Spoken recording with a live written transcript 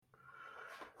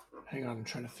Hang on, I'm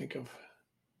trying to think of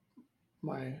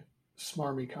my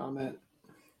smarmy comment.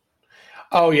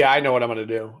 Oh, yeah, I know what I'm going to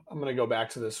do. I'm going to go back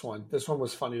to this one. This one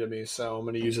was funny to me, so I'm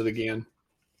going to use it again.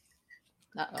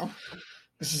 Uh-oh.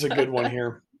 This is a good one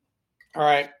here. All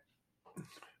right.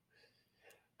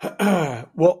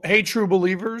 Well, hey, true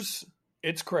believers,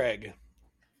 it's Craig.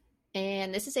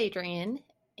 And this is Adrienne.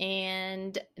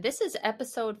 And this is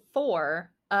episode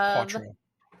 4 of Quattro.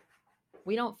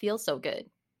 We Don't Feel So Good.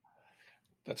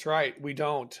 That's right. We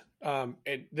don't. And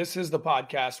this is the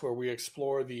podcast where we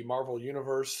explore the Marvel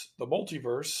Universe, the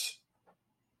multiverse.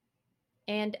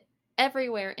 And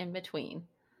everywhere in between.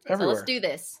 Everywhere. So let's do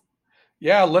this.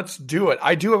 Yeah, let's do it.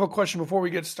 I do have a question before we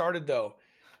get started, though.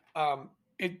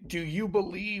 Do you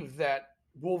believe that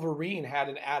Wolverine had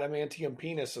an adamantium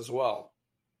penis as well?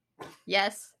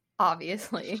 Yes,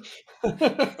 obviously.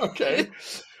 Okay.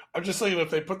 I'm just saying, if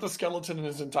they put the skeleton in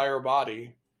his entire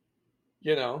body,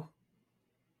 you know,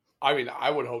 I mean, I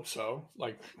would hope so.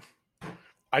 Like,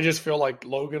 I just feel like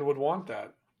Logan would want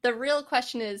that. The real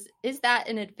question is that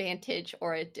an advantage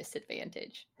or a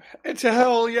disadvantage? It's a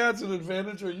hell yeah, it's an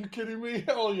advantage. Are you kidding me?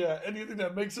 Hell yeah. Anything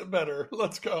that makes it better.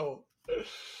 Let's go.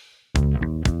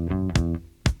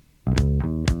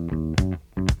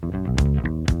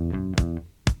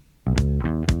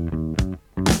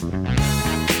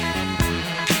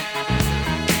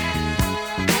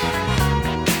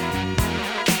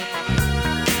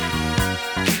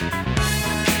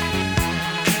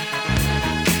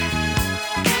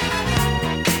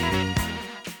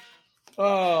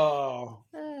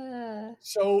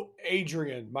 So,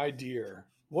 Adrienne, my dear,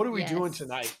 what are we doing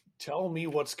tonight? Tell me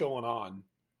what's going on.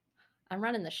 I'm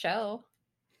running the show.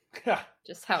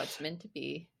 Just how it's meant to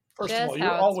be. First of all,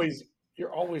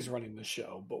 you're always running the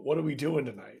show, but what are we doing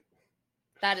tonight?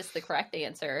 That is the correct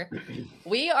answer.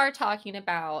 We are talking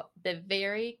about the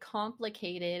very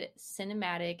complicated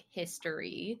cinematic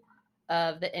history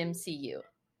of the MCU.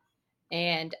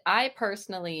 And I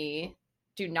personally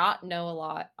do not know a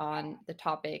lot on the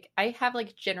topic. I have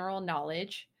like general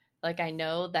knowledge. Like I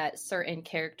know that certain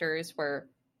characters were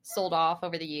sold off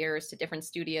over the years to different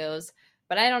studios,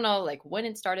 but I don't know like when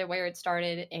it started, where it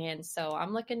started. And so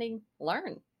I'm looking to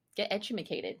learn, get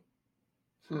educated.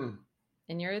 And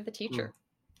you're the teacher.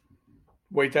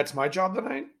 Wait, that's my job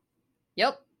tonight?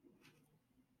 Yep.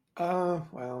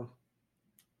 Well.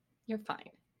 You're fine.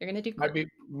 You're going to do great.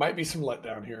 Might be some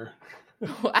letdown here.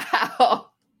 Wow.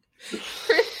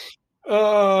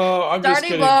 I'm just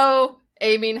starting low,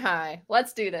 aiming high.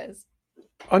 Let's do this.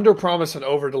 Under promise and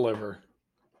over deliver.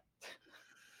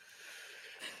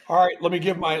 All right, let me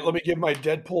give my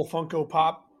Deadpool Funko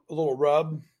Pop a little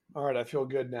rub. All right, I feel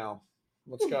good now.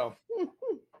 Let's go.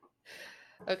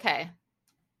 Okay.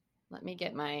 Let me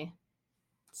get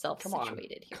myself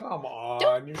situated here. Come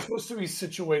on. You're supposed to be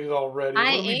situated already. What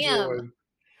are we doing?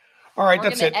 All right,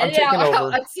 that's it. I'm taking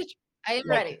over. I am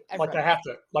ready. I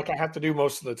have to do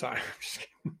most of the time.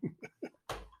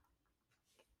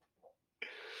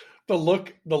 The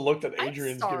look that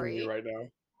Adrienne's giving me right now.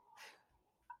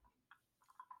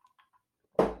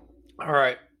 All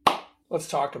right, let's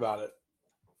talk about it.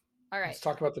 All right. Let's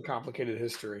talk about the complicated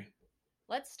history.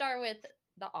 Let's start with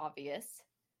the obvious.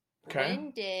 Okay. When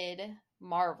did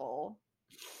Marvel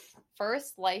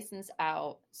first license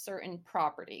out certain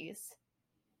properties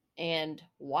and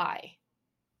why?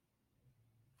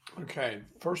 Okay,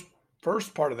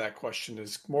 first part of that question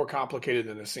is more complicated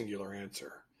than a singular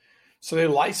answer. So they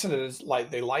licensed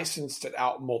it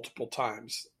out multiple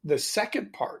times. The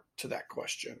second part to that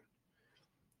question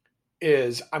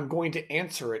is I'm going to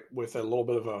answer it with a little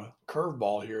bit of a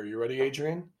curveball here. You ready,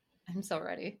 Adrienne? I'm so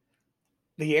ready.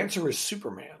 The answer is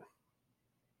Superman.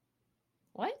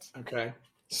 What? Okay.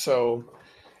 So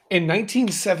in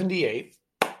 1978,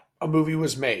 a movie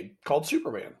was made called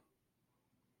Superman.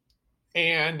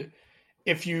 And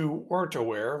if you weren't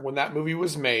aware, when that movie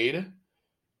was made,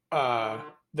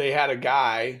 they had a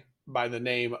guy by the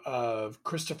name of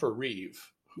Christopher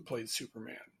Reeve who played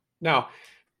Superman. Now,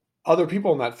 other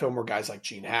people in that film were guys like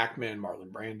Gene Hackman,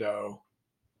 Marlon Brando,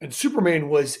 and Superman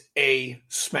was a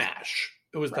smash.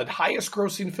 It was the highest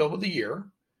grossing film of the year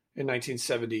in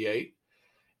 1978.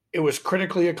 It was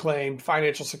critically acclaimed,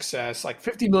 financial success, like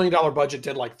 $50 million budget,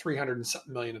 did like $300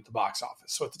 million at the box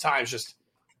office. So at the time, it's just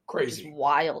crazy. Just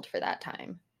wild for that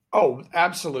time. Oh,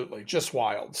 absolutely. Just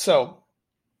wild. So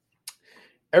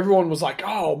everyone was like,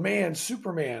 oh man,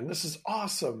 Superman, this is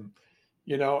awesome.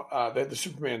 You know, they had the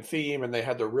Superman theme and they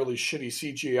had the really shitty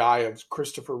CGI of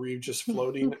Christopher Reeve just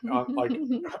floating on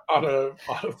a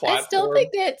platform. I still think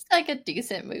it's like a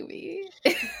decent movie.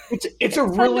 It's a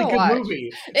really good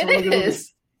movie. It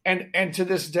is. And to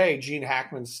this day, Gene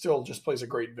Hackman still just plays a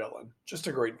great villain, just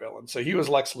a great villain. So he was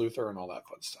Lex Luthor and all that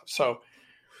fun stuff. So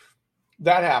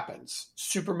that happens.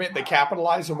 Superman, they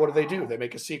capitalize, and what do? They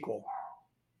make a sequel.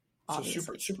 Obviously.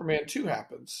 So Superman 2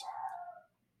 happens.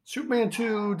 Superman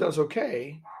 2 does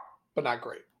okay, but not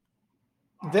great.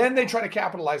 Then they try to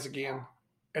capitalize again,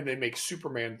 and they make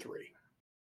Superman 3.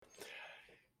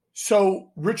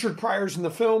 So Richard Pryor's in the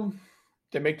film.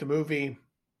 They make the movie.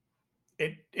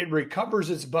 It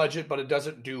recovers its budget, but it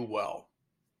doesn't do well.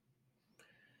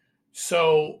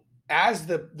 So as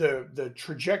the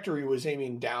trajectory was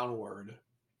aiming downward,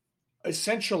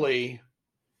 essentially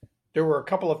there were a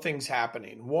couple of things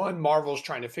happening. One, Marvel's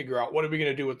trying to figure out what are we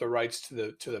going to do with the rights to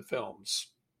the films,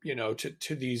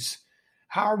 to these.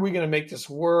 How are we going to make this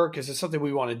work? Is it something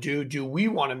we want to do? Do we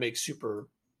want to make superhero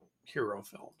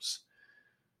films?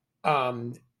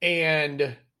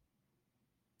 And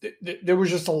there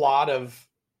was just a lot of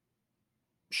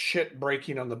shit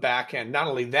breaking on the back end. Not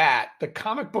only that, the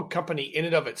comic book company in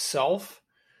and of itself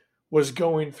was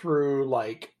going through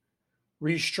like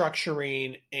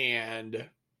restructuring and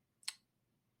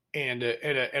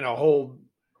a whole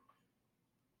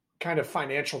kind of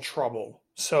financial trouble.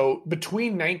 So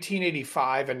between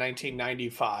 1985 and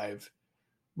 1995,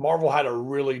 Marvel had a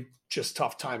really just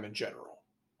tough time in general.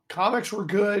 Comics were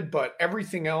good, but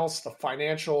everything else, the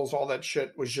financials, all that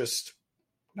shit was just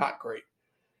not great.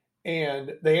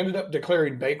 And they ended up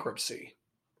declaring bankruptcy.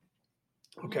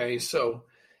 Okay, so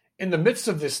in the midst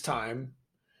of this time,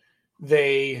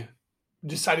 they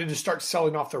decided to start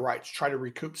selling off the rights, try to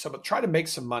recoup try to make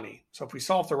some money. So if we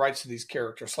sell off the rights to these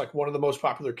characters, like one of the most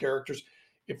popular characters,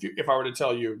 if I were to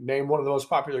tell you, name one of the most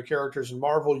popular characters in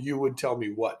Marvel, you would tell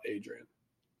me what, Adrienne?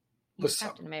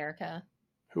 Captain America.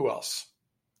 Who else?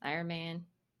 Iron Man.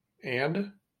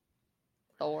 And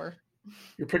Thor.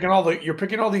 You're picking all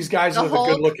these guys that are the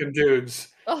good looking dudes.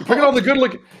 You're picking all the good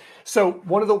looking. So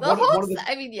one of the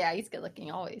I mean, yeah, he's good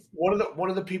looking always. One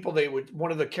of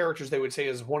the characters they would say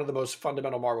is one of the most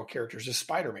fundamental Marvel characters is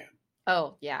Spider-Man.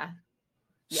 Oh yeah.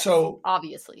 Yes, so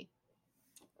obviously.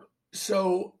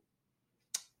 So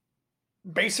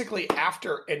basically, in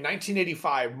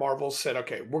 1985, Marvel said,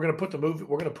 "Okay, we're going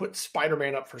to put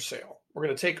Spider-Man up for sale. We're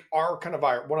going to take one of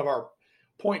our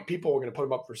point people. We're going to put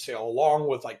them up for sale, along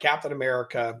with like Captain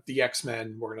America, the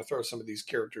X-Men. We're going to throw some of these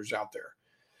characters out there."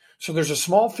 So there's a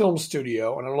small film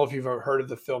studio, and I don't know if you've ever heard of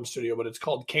the film studio, but it's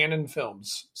called Cannon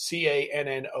Films,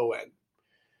 Cannon.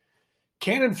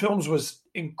 Cannon Films was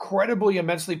incredibly,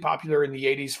 immensely popular in the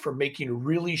 80s for making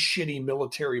really shitty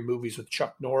military movies with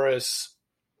Chuck Norris.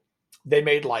 They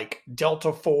made like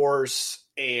Delta Force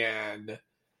and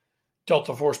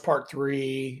Delta Force Part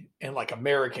 3 and like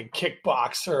American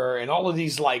Kickboxer and all of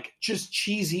these like just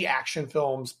cheesy action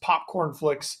films, popcorn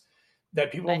flicks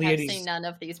that people in the 80s... I've seen none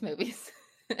of these movies.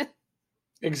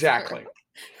 Exactly.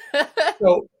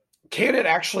 So Cannon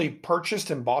actually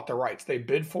purchased and bought the rights. They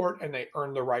bid for it and they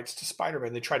earned the rights to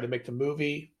Spider-Man. They tried to make the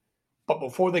movie, but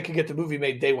before they could get the movie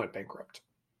made, they went bankrupt.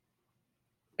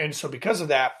 And so because of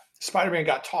that, Spider-Man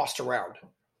got tossed around.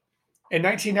 In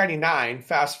 1999,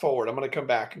 fast forward, I'm going to come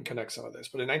back and connect some of this,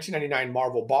 but in 1999,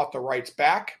 Marvel bought the rights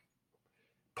back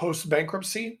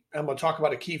post-bankruptcy. I'm going to talk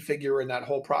about a key figure in that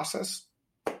whole process.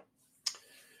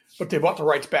 But they bought the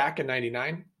rights back in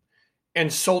 99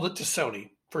 and sold it to Sony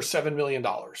for $7 million.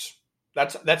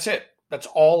 That's it. That's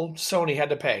all Sony had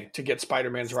to pay to get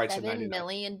Spider-Man's rights in 99. $7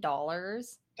 million?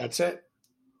 That's it.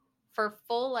 For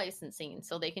full licensing,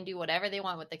 so they can do whatever they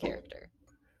want with the character.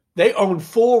 They own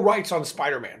full rights on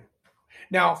Spider-Man.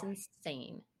 Now, that's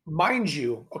insane. Mind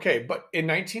you, okay, but in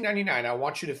 1999, I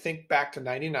want you to think back to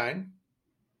 99.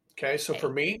 Okay, so for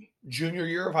me, junior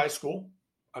year of high school,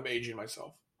 I'm aging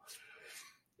myself.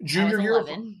 Junior year of...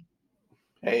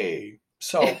 Hey,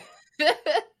 so...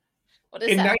 What is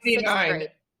in that? 99...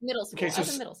 Middle school. Okay, so I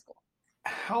was in middle school.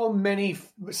 How many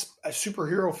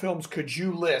superhero films could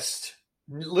you list?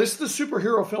 List the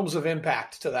superhero films of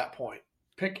impact to that point.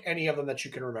 Pick any of them that you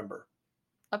can remember.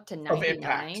 Up to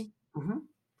 99? Mm-hmm.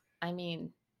 I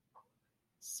mean,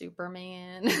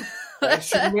 Superman. Right,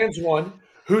 Superman's one.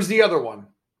 Who's the other one?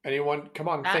 Anyone? Come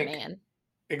on, Batman. think.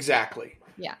 Exactly.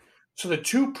 Yeah. So the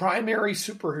two primary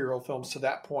superhero films to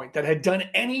that point that had done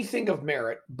anything of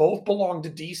merit both belonged to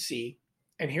DC.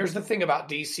 And here's the thing about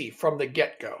DC from the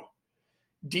get-go.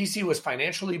 DC was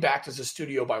financially backed as a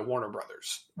studio by Warner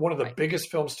Brothers, one of the biggest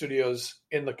film studios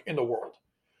in the world.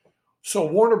 So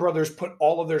Warner Brothers put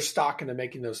all of their stock into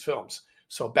making those films.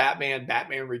 So Batman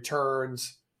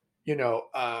Returns, the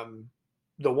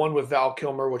one with Val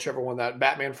Kilmer, whichever one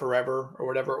Batman Forever or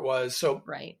whatever it was. So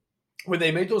when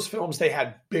they made those films, they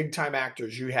had big time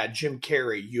actors. You had Jim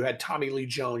Carrey, you had Tommy Lee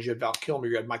Jones, you had Val Kilmer,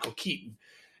 you had Michael Keaton,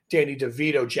 Danny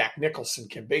DeVito, Jack Nicholson,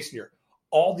 Kim Basinger.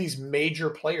 All these major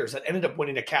players that ended up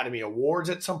winning Academy Awards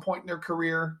at some point in their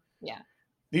career. Yeah.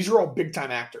 These are all big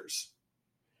time actors.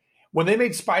 When they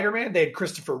made Spider-Man, they had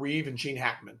Christopher Reeve and Gene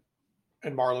Hackman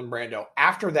and Marlon Brando.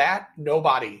 After that,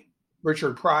 nobody.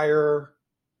 Richard Pryor.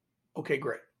 Okay,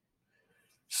 great.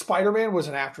 Spider-Man was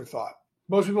an afterthought.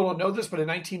 Most people don't know this, but in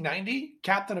 1990,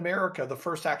 Captain America, the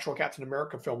first actual Captain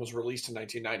America film, was released in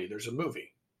 1990. There's a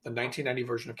movie, the 1990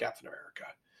 version of Captain America,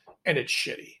 and it's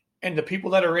shitty. And the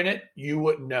people that are in it, you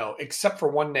wouldn't know, except for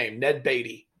one name, Ned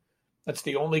Beatty. That's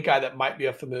the only guy that might be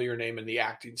a familiar name in the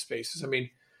acting spaces. I mean,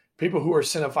 people who are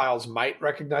cinephiles might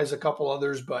recognize a couple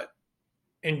others, but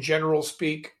in general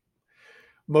speak,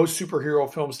 most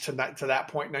superhero films to that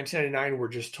point, 1999, were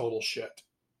just total shit.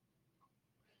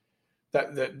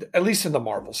 That at least in the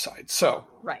Marvel side. So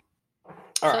right. All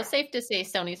so right. Safe to say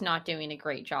Sony's not doing a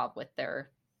great job with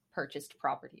their purchased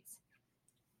properties.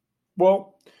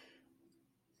 Well,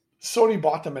 Sony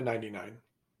bought them in 99.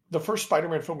 The first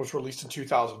Spider-Man film was released in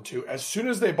 2002. As soon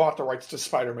as they bought the rights to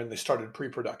Spider-Man, they started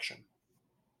pre-production.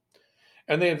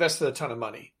 And they invested a ton of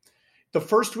money. The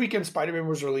first weekend Spider-Man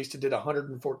was released, it did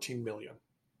 $114 million.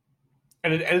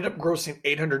 And it ended up grossing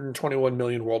 $821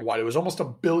 million worldwide. It was almost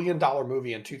 $1 billion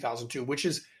movie in 2002, which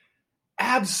is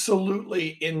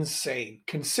absolutely insane,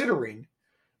 considering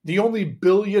the only $1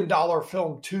 billion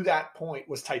film to that point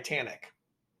was Titanic.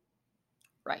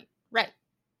 Right.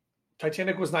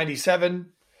 Titanic was 97.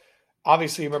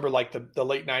 Obviously, remember, like the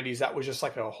late 90s, that was just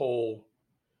like a whole,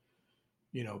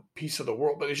 piece of the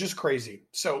world. But it's just crazy.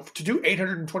 So to do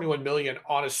 $821 million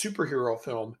on a superhero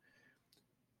film,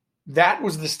 that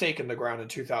was the stake in the ground in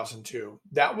 2002.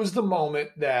 That was the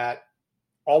moment that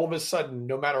all of a sudden,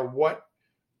 no matter what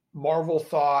Marvel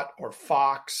thought or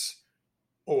Fox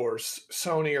or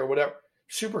Sony or whatever,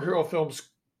 superhero films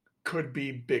could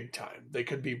be big time. They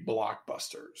could be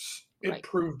blockbusters. It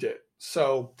proved it.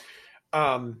 So,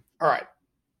 all right.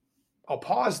 I'll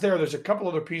pause there. There's a couple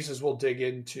other pieces we'll dig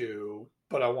into,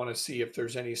 but I want to see if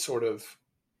there's any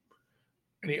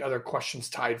other questions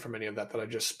tied from any of that I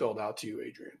just spilled out to you,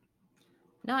 Adrienne.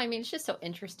 No, I mean, it's just so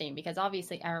interesting because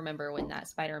obviously I remember when that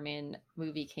Spider-Man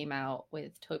movie came out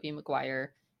with Tobey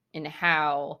Maguire and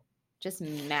how just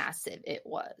massive it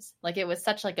was. Like, it was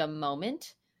such like a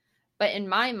moment. But in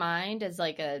my mind, as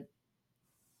like a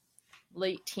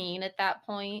late teen at that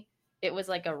point, it was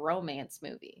like a romance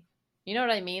movie. You know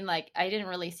what I mean? Like, I didn't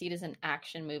really see it as an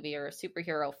action movie or a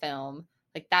superhero film.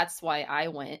 Like, that's why I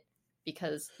went,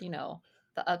 because, the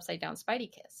upside down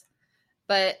Spidey kiss.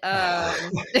 But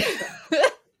it's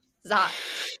hot.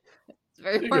 It's a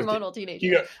very hormonal teenager.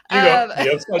 You got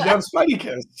the upside down Spidey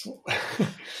kiss.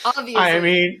 Obviously. I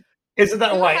mean, isn't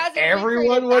that why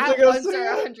everyone went to go see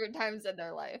it? 100 times in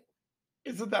their life.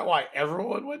 Isn't that why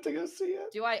everyone went to go see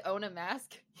it? Do I own a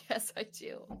mask? Yes, I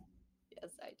do.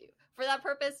 Yes, I do. For that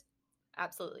purpose,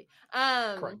 absolutely.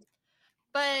 Correct.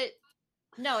 But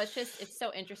no, it's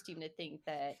so interesting to think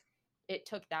that it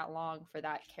took that long for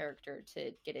that character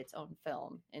to get its own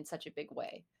film in such a big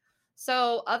way.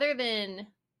 So other than,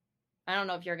 I don't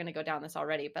know if you're going to go down this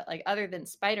already, but like other than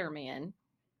Spider-Man,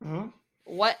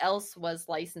 what else was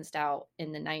licensed out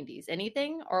in the 90s?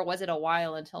 Anything? Or was it a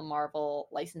while until Marvel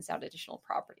licensed out additional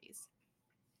properties?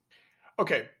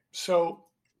 Okay, so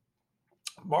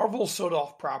Marvel sold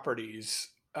off properties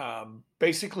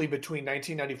basically between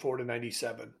 1994 to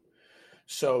 97.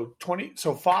 So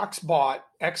Fox bought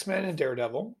X-Men and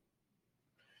Daredevil.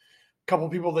 A couple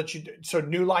people so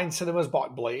New Line Cinemas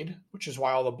bought Blade, which is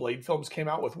why all the Blade films came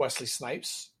out with Wesley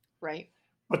Snipes. Right.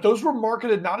 But those were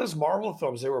marketed not as Marvel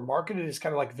films. They were marketed as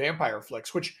kind of like vampire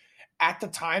flicks, which at the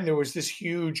time there was this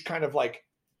huge kind of like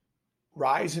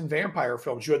rise in vampire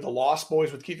films. You had The Lost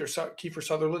Boys with Kiefer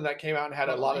Sutherland that came out and had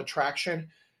a lot of traction.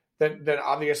 Then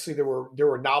obviously there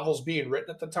were novels being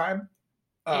written at the time.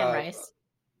 Anne Rice.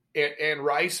 And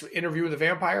Rice, Interview with the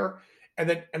Vampire. And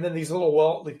then these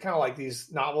little, kind of like these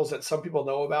novels that some people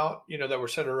know about, that were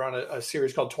centered around a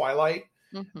series called Twilight.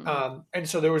 Mm-hmm. And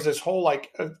so there was this whole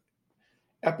like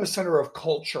epicenter of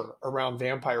culture around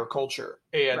vampire culture,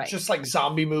 and just like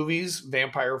zombie movies,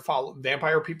 vampire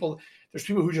people. There's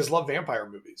people who just love vampire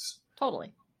movies.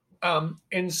 Totally.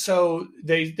 And so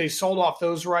they sold off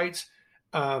those rights.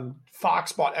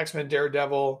 Fox bought X-Men,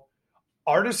 Daredevil,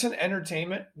 Artisan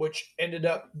Entertainment, which ended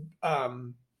up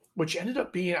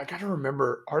being, I got to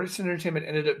remember, Artisan Entertainment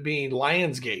ended up being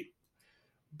Lionsgate.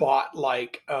 Bought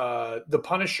like The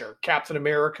Punisher, Captain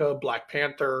America, Black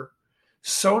Panther.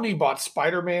 Sony bought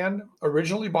Spider-Man,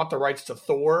 originally bought the rights to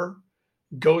Thor,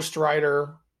 Ghost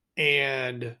Rider,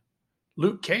 and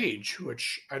Luke Cage,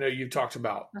 which I know you've talked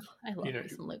about. Oh, I love You know, me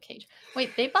some Luke Cage.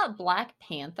 Wait, they bought Black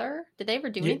Panther? Did they ever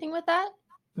do yeah, anything with that?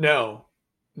 no.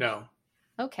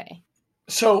 Okay.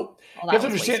 So Well, you have that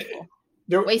to was understand wasteful.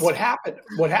 what Wasteful. happened.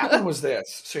 What happened was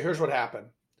this. So here's what happened.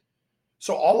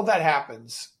 So all of that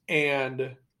happens,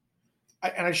 and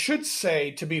I should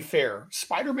say, to be fair,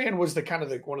 Spider-Man was the kind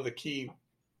of one of the key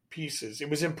pieces. It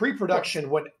was in Of course.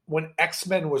 pre-production when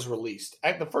X-Men was released.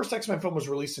 The first X-Men film was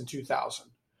released in 2000.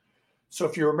 So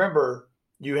if you remember,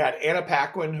 you had Anna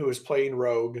Paquin, who was playing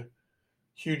Rogue.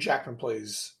 Hugh Jackman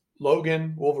plays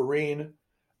Logan, Wolverine.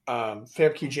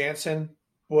 Famke Janssen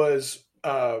was,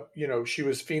 she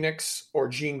was Phoenix or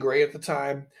Jean Grey at the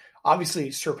time.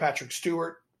 Obviously, Sir Patrick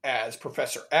Stewart as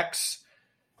Professor X.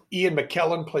 Ian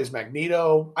McKellen plays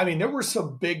Magneto. I mean, there were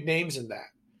some big names in that.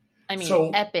 I mean,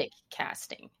 So, epic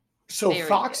casting. so Very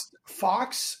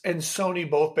Fox and Sony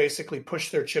both basically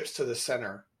pushed their chips to the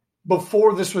center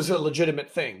before this was a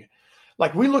legitimate thing.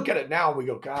 Like, we look at it now and we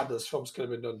go, God, those films could have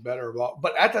been done better.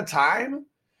 But at the time,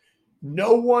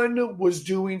 no one was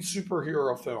doing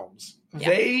superhero films. Yeah.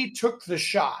 They took the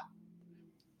shot.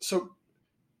 So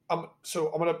I'm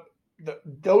gonna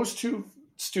those two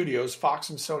studios,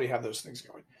 Fox and Sony, have those things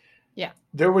going. Yeah.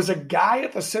 There was a guy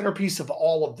at the centerpiece of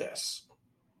all of this,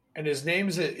 and his name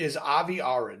is Avi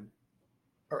Arad,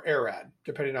 or Arad,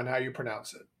 depending on how you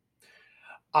pronounce it.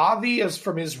 Avi is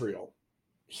from Israel.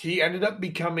 He ended up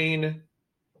becoming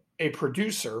a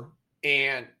producer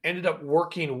and ended up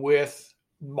working with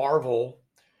Marvel.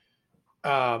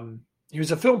 He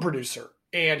was a film producer,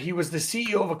 and he was the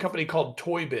CEO of a company called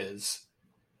Toy Biz.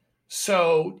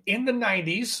 So in the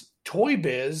 90s, Toy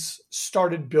Biz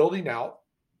started building out.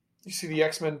 You see the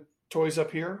X-Men toys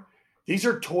up here? These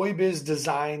are Toy Biz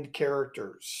designed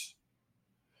characters.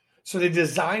 So they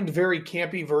designed very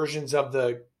campy versions of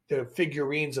the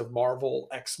figurines of Marvel,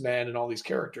 X-Men, and all these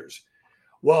characters.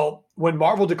 Well, when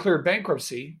Marvel declared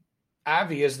bankruptcy,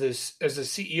 Avi, as the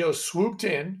CEO, swooped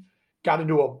in, got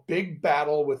into a big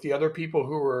battle with the other people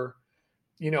who were,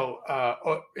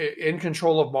 in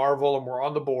control of Marvel and were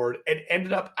on the board, and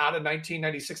ended up out of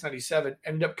 1996, 97,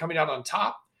 ended up coming out on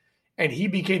top, and he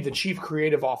became the chief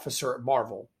creative officer at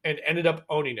Marvel and ended up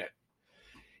owning it.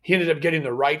 He ended up getting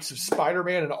the rights of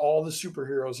Spider-Man and all the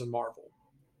superheroes in Marvel.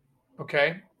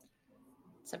 Okay?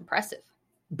 It's impressive.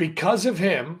 Because of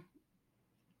him,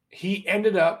 he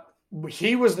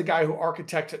was the guy who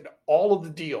architected all of the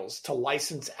deals to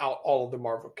license out all of the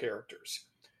Marvel characters.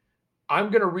 I'm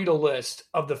going to read a list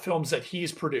of the films that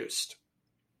he's produced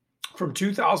from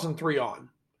 2003 on.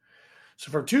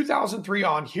 So from 2003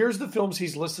 on, here's the films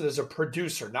he's listed as a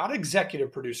producer, not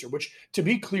executive producer, which, to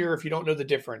be clear, if you don't know the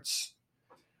difference,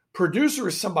 producer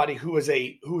is somebody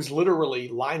who's literally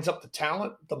lines up the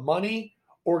talent, the money,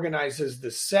 organizes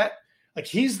the set. Like,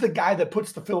 he's the guy that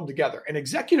puts the film together. An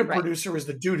executive producer is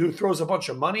the dude who throws a bunch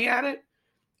of money at it,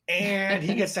 and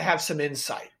he gets to have some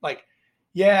insight. Like,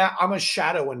 yeah, I'm a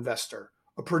shadow investor.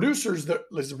 A producer is the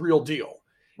real deal.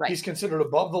 Right. He's considered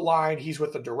above the line. He's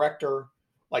with the director.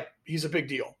 Like, he's a big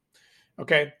deal.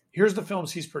 Okay, here's the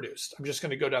films he's produced. I'm just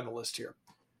going to go down the list here.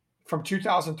 From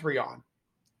 2003 on: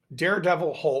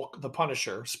 Daredevil, Hulk, The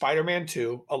Punisher, Spider-Man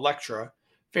 2, Elektra,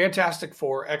 Fantastic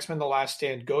Four, X-Men The Last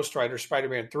Stand, Ghost Rider,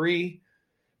 Spider-Man 3,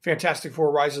 Fantastic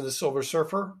Four, Rise of the Silver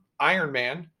Surfer, Iron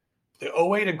Man, the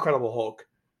 2008 Incredible Hulk,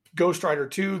 Ghost Rider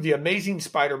 2, The Amazing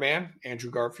Spider-Man,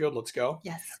 Andrew Garfield, let's go.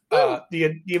 Yes.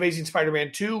 The Amazing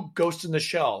Spider-Man 2, Ghost in the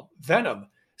Shell, Venom,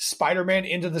 Spider-Man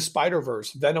Into the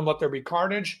Spider-Verse, Venom Let There Be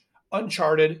Carnage,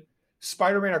 Uncharted,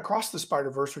 Spider-Man Across the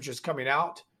Spider-Verse, which is coming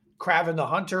out, Kraven the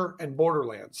Hunter, and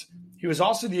Borderlands. He was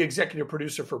also the executive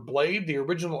producer for Blade, the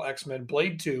original X-Men,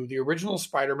 Blade 2, the original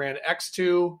Spider-Man,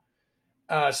 X2,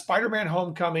 Spider-Man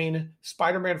Homecoming,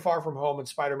 Spider-Man Far From Home, and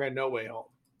Spider-Man No Way Home.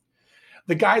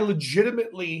 The guy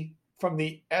legitimately, from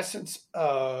the essence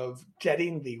of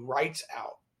getting the rights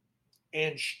out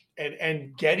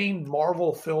and getting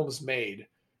Marvel films made,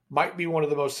 might be one of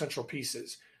the most central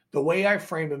pieces. The way I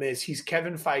frame him is he's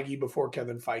Kevin Feige before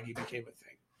Kevin Feige became a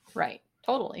thing. Right.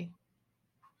 Totally.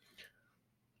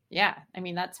 Yeah. I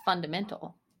mean, that's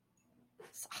fundamental.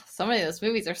 So many of those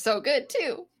movies are so good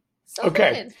too. So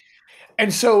good.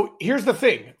 And so here's the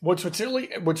thing. What's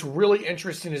really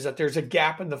interesting is that there's a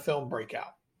gap in the film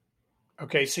breakout.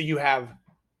 Okay. So you have,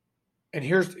 and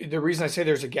here's the reason I say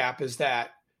there's a gap is that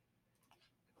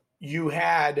you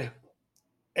had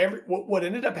what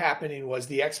ended up happening was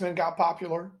the X-Men got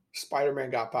popular,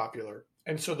 Spider-Man got popular.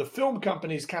 And so the film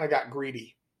companies kind of got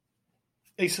greedy.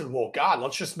 They said, well, God,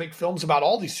 let's just make films about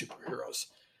all these superheroes.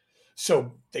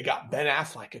 So they got Ben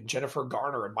Affleck and Jennifer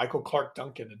Garner and Michael Clark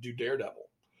Duncan to do Daredevil.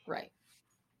 Right.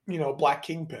 Black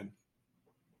Kingpin.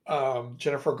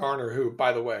 Jennifer Garner, who,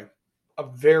 by the way, a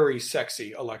very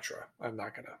sexy Elektra.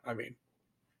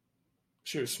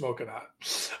 She was smoking hot.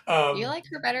 You like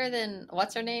her better than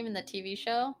what's her name in the TV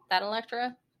show? That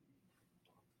Elektra?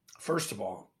 First of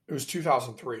all, it was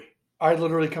 2003. I had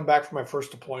literally come back from my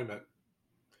first deployment.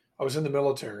 I was in the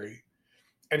military,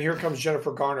 and here comes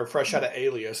Jennifer Garner, fresh out of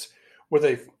Alias, with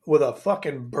a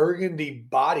fucking burgundy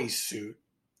bodysuit.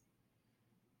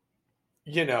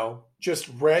 Just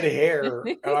red hair,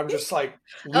 and I'm just like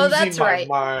losing my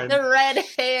mind. The red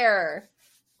hair.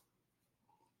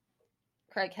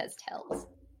 Craig has tells.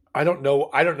 I don't know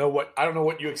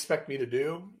what you expect me to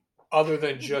do other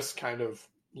than just kind of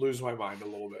lose my mind a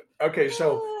little bit. Okay,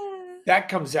 so that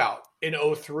comes out in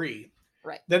 2003.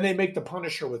 Right. Then they make The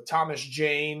Punisher with Thomas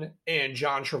Jane and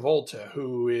John Travolta,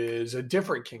 who is a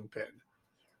different Kingpin.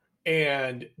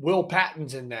 And Will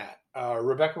Patton's in that.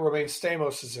 Rebecca Romaine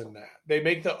Stamos is in that. They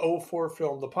make the 2004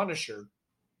 film The Punisher.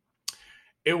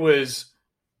 It was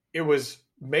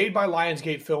made by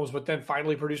Lionsgate Films, but then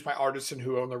finally produced by Artisan,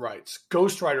 who own the rights.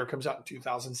 Ghost Rider comes out in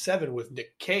 2007 with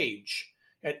Nick Cage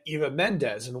and Eva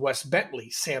Mendes and Wes Bentley,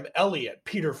 Sam Elliott,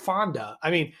 Peter Fonda.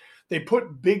 I mean, they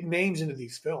put big names into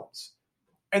these films,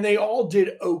 and they all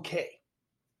did okay.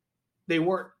 They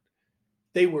were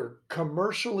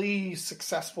commercially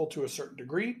successful to a certain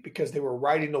degree because they were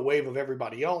riding the wave of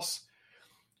everybody else.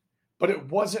 But it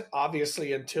wasn't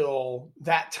obviously until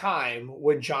that time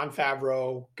when Jon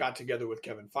Favreau got together with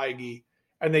Kevin Feige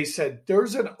and they said,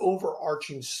 there's an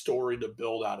overarching story to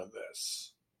build out of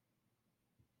this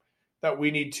that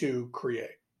we need to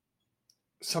create.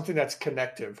 Something that's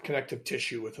connective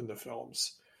tissue within the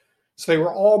films. So they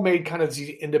were all made kind of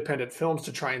these independent films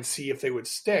to try and see if they would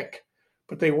stick,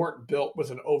 but they weren't built with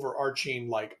an overarching,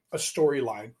 like a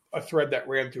storyline, a thread that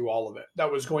ran through all of it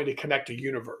that was going to connect a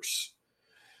universe.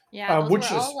 Yeah, those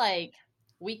were all like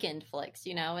weekend flicks,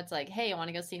 It's like, hey, I want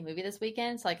to go see a movie this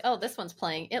weekend. It's like, oh, this one's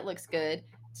playing. It looks good.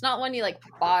 It's not one you like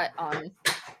bought on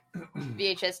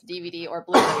VHS, DVD, or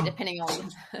Blu-ray, depending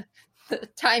on the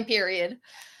time period.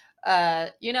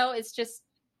 It's just,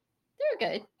 they're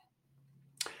good.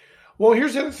 Well,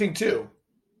 here's the other thing, too.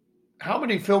 How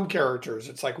many film characters?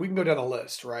 It's like, we can go down a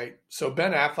list, right? So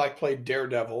Ben Affleck played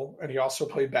Daredevil, and he also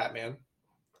played Batman.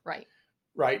 Right.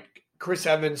 Right. Chris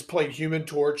Evans played Human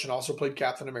Torch and also played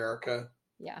Captain America.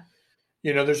 Yeah.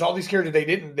 There's all these characters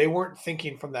they weren't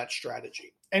thinking from that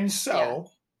strategy. And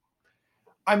so,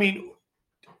 I mean,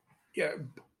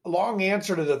 long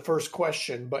answer to the first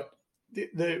question, but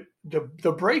the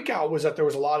breakout was that there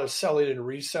was a lot of selling and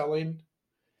reselling.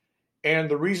 And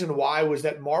the reason why was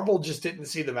that Marvel just didn't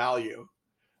see the value.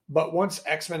 But once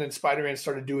X-Men and Spider-Man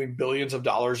started doing billions of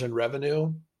dollars in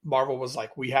revenue, Marvel was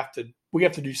like, we have to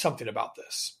do something about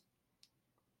this.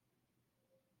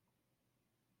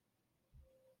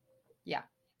 Yeah.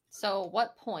 So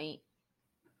what point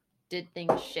did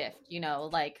things shift?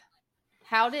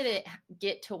 How did it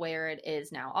get to where it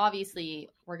is now? Obviously,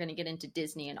 we're going to get into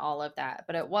Disney and all of that.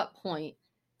 But at what point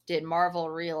did Marvel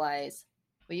realize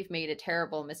we've made a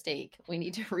terrible mistake? We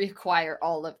need to reacquire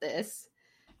all of this.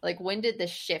 Like, when did the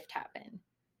shift happen?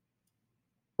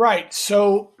 Right.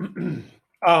 So,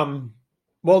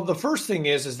 well, the first thing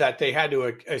is that they had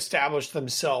to establish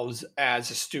themselves as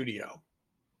a studio,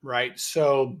 right?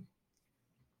 So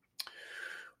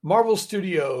Marvel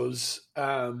Studios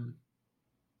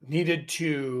needed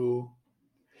to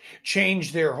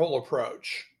change their whole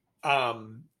approach.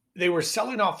 They were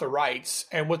selling off the rights,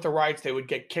 and with the rights, they would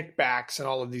get kickbacks and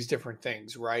all of these different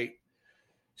things, right?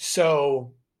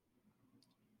 So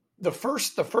the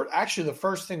first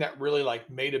thing that really like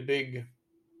made a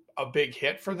big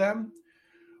hit for them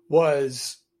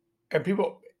was, and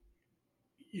people,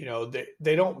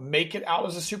 they don't make it out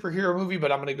as a superhero movie,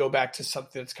 but I'm going to go back to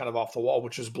something that's kind of off the wall,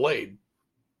 which is Blade.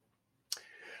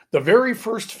 The very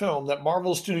first film that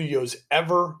Marvel Studios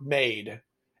ever made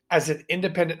as an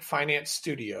independent finance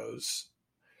studios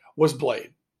was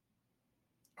Blade.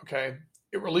 Okay.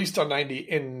 It released in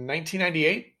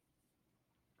 1998.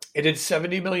 It did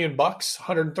 $70 million,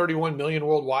 131 million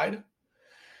worldwide.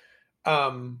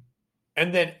 And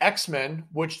then X-Men,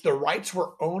 which the rights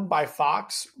were owned by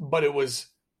Fox, but it was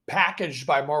packaged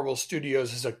by Marvel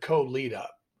Studios as a co-lead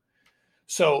up.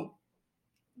 So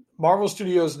Marvel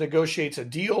Studios negotiates a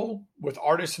deal with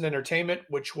Artisan Entertainment,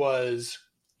 which was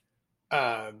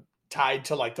tied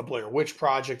to like the Blair Witch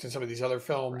Project and some of these other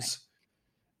films.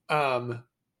 Right.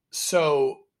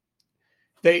 So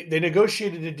they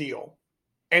negotiated a deal,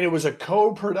 and it was a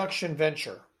co-production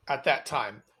venture at that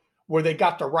time where they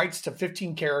got the rights to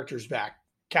 15 characters back: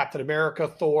 Captain America,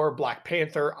 Thor, Black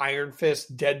Panther, Iron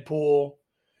Fist, Deadpool.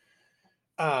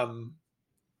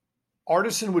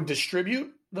 Artisan would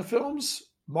distribute, the films,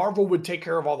 Marvel would take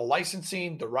care of all the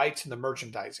licensing, the rights, and the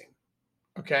merchandising.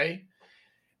 Okay?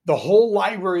 The whole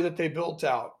library that they built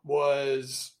out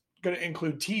was going to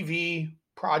include TV,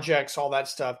 projects, all that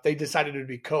stuff. They decided it would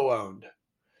be co-owned.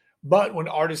 But when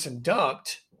Artisan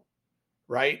dumped,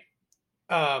 right,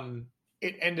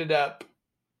 it ended up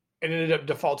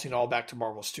defaulting all back to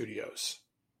Marvel Studios.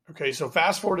 Okay, so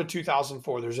fast forward to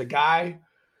 2004. There's a guy,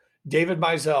 David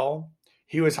Mizell.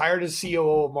 He was hired as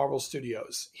COO of Marvel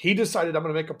Studios. He decided, I'm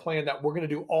going to make a plan that we're going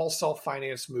to do all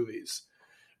self-financed movies.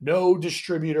 No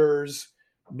distributors,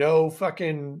 no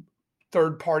fucking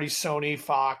third-party Sony,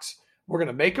 Fox. We're going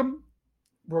to make them.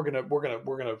 We're going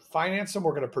to finance them.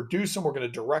 We're going to produce them. We're going to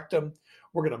direct them.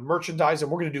 We're going to merchandise them.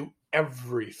 We're going to do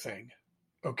everything.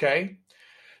 Okay?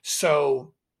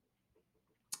 So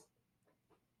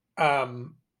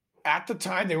at the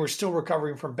time, they were still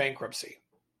recovering from bankruptcy.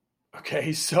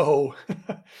 Okay, so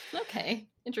okay,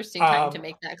 interesting time to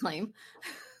make that claim.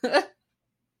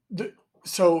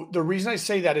 So the reason I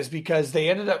say that is because they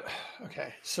ended up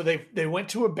so they went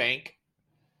to a bank.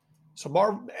 So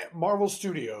Marvel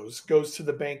Studios goes to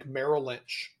the bank Merrill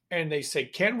Lynch, and they say,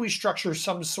 "Can we structure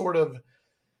some sort of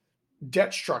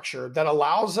debt structure that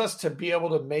allows us to be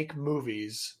able to make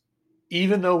movies,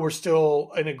 even though we're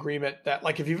still in agreement that,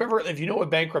 like, if you know what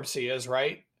bankruptcy is,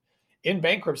 right? In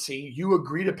bankruptcy, you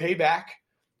agree to pay back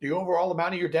the overall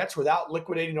amount of your debts without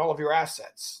liquidating all of your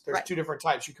assets. There's two different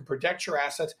types. You can protect your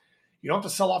assets. You don't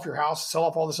have to sell off your house, sell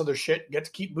off all this other shit. You get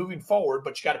to keep moving forward,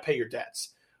 but you got to pay your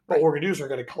debts. But what we're going to do is we're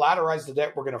going to collateralize the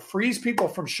debt. We're going to freeze people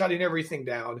from shutting everything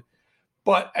down.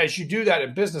 But as you do that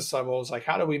at business level, it's like,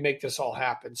 how do we make this all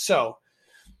happen? So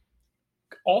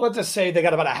all that to say, they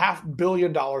got about $500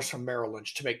 million from Merrill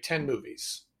Lynch to make 10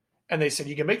 movies. And they said,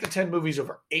 you can make the 10 movies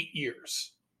over 8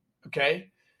 years.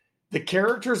 Okay? The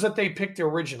characters that they picked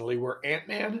originally were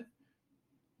Ant-Man,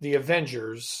 the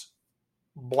Avengers,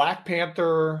 Black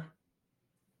Panther,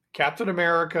 Captain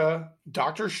America,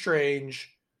 Doctor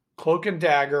Strange, Cloak and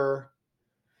Dagger,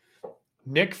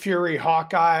 Nick Fury,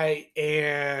 Hawkeye,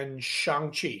 and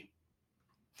Shang-Chi.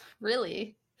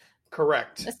 Really?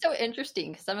 Correct. That's so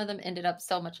interesting because some of them ended up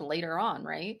so much later on,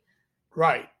 right?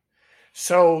 Right.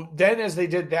 So then as they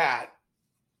did that,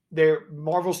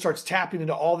 Marvel starts tapping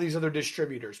into all these other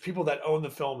distributors, people that own the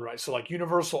film rights. So like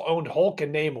Universal owned Hulk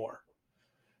and Namor.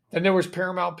 Then there was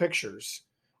Paramount Pictures.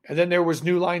 And then there was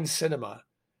New Line Cinema.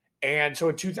 And so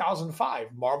in 2005,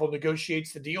 Marvel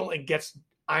negotiates the deal and gets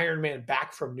Iron Man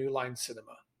back from New Line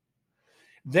Cinema.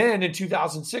 Then in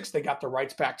 2006, they got the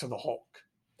rights back to the Hulk.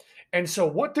 And so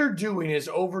what they're doing is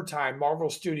over time, Marvel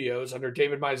Studios under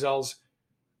David Mizell's,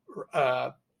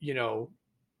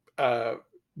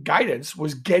 guidance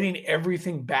was getting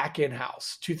everything back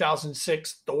in-house.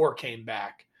 2006, Thor came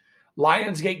back.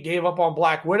 Lionsgate gave up on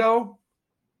Black Widow.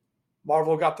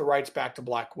 Marvel got the rights back to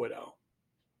Black Widow.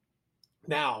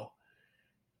 Now,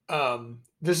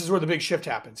 this is where the big shift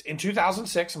happens. In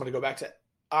 2006, I'm going to go back to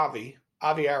Avi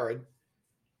Arad.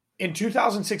 In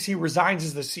 2006, he resigns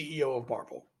as the CEO of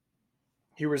Marvel.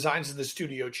 He resigns as the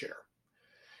studio chair.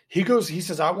 He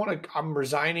says, I'm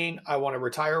resigning. I want to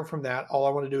retire from that. All I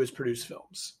want to do is produce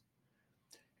films.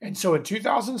 And so in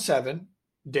 2007,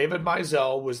 David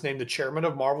Mizell was named the chairman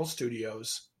of Marvel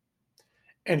Studios,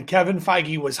 and Kevin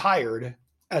Feige was hired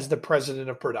as the president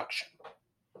of production.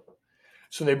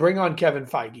 So they bring on Kevin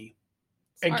Feige.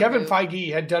 And Kevin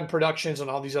Feige had done productions on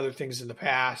all these other things in the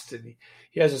past, and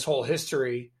he has this whole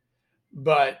history.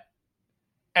 But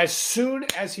as soon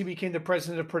as he became the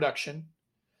president of production,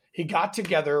 he got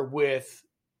together with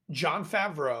Jon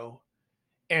Favreau,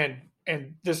 and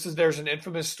there's an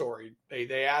infamous story.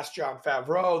 They asked Jon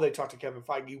Favreau, they talked to Kevin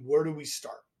Feige, where do we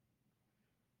start?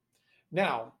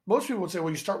 Now, most people would say,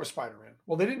 well, you start with Spider-Man.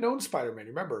 Well, they didn't own Spider-Man.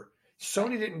 Remember,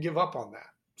 Sony didn't give up on that.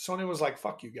 Sony was like,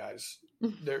 fuck you guys.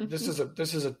 This is a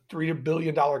 $3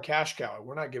 billion cash cow.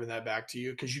 We're not giving that back to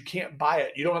you because you can't buy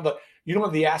it. You don't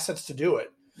have the assets to do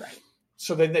it. Right.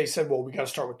 So then they said, well, we got to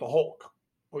start with the Hulk.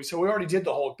 So we already did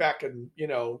the Hulk back in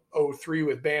 2003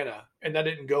 with Banner, and that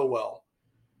didn't go well.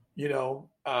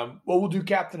 We'll do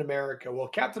Captain America. Well,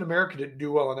 Captain America didn't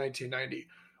do well in 1990.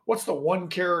 What's the one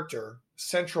character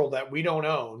central that we don't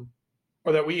own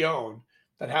or that we own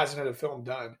that hasn't had a film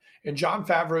done? And Jon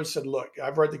Favreau said, look,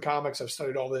 I've read the comics. I've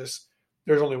studied all this.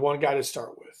 There's only one guy to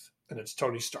start with, and it's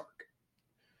Tony Stark.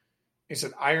 He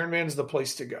said, Iron Man's the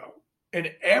place to go.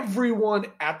 And everyone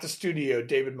at the studio,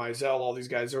 David Mizell, all these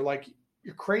guys, they're like,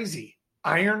 you're crazy.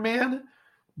 Iron Man?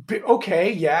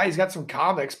 Okay, yeah, he's got some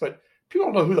comics, but people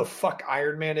don't know who the fuck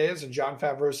Iron Man is. And Jon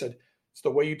Favreau said, it's the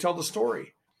way you tell the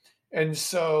story. And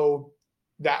so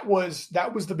that was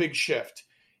the big shift.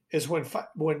 is when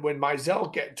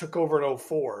Mizell took over in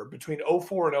 04. Between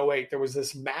 04 and 08, there was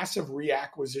this massive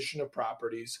reacquisition of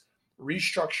properties,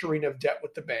 restructuring of debt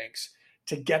with the banks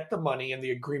to get the money and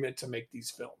the agreement to make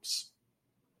these films.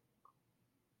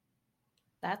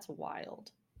 That's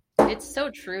wild. It's so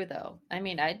true, though. I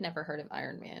mean, I'd never heard of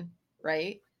Iron Man,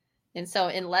 right? And so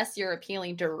unless you're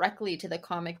appealing directly to the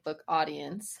comic book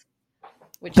audience,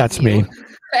 which that's me.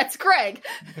 That's Greg.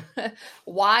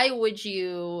 Why would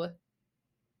you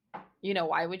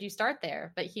start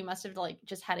there? But he must have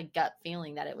just had a gut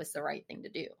feeling that it was the right thing to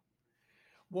do.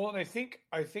 Well, and I think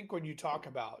when you talk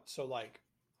about,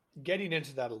 getting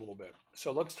into that a little bit.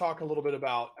 So let's talk a little bit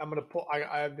about,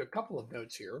 I have a couple of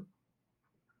notes here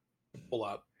to pull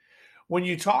up. When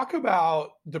you talk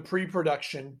about the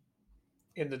pre-production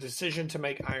and the decision to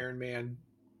make Iron Man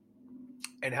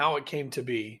and how it came to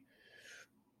be,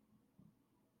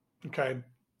 okay,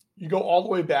 you go all the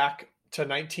way back to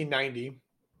 1990.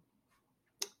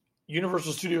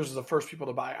 Universal Studios was the first people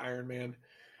to buy Iron Man.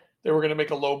 They were going to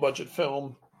make a low-budget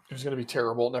film. It was going to be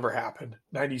terrible. It never happened.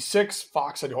 96,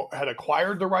 Fox had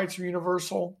acquired the rights from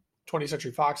Universal. 20th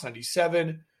Century Fox,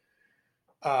 97.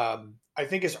 I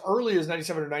think as early as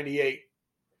 97 or 98,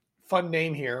 fun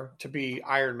name here to be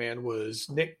Iron Man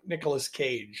was Nicolas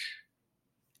Cage.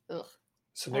 Ugh,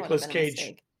 so Nicolas Cage.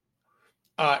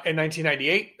 In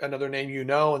 1998, another name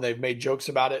and they've made jokes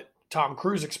about it. Tom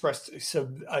Cruise expressed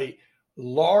a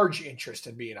large interest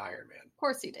in being Iron Man. Of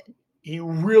course he did. He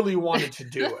really wanted to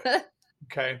do it.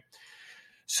 Okay.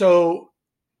 So,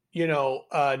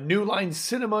 New Line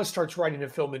Cinema starts writing a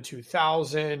film in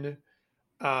 2000.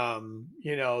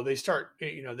 They start,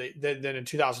 then in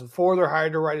 2004, they're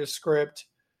hired to write a script.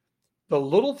 The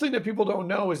little thing that people don't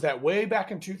know is that way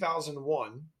back in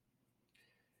 2001,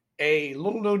 a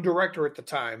little known director at the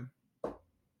time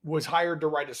was hired to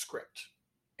write a script,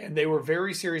 and they were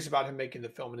very serious about him making the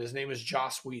film. And his name is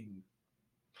Joss Whedon.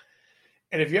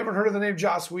 And if you haven't heard of the name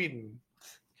Joss Whedon,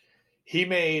 he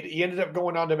ended up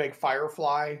going on to make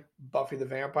Firefly, Buffy the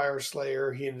Vampire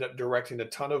Slayer. He ended up directing a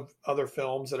ton of other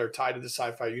films that are tied to the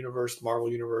sci-fi universe, the Marvel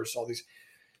universe, all these.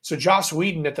 So Joss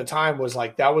Whedon at the time was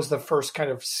that was the first kind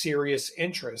of serious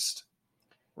interest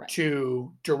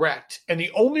to direct. And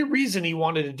the only reason he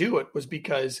wanted to do it was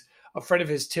because a friend of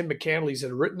his, Tim McCandless,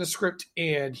 had written the script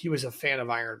and he was a fan of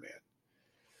Iron Man.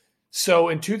 So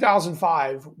in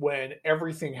 2005, when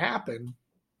everything happened,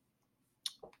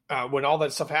 when all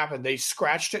that stuff happened, they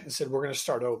scratched it and said, we're going to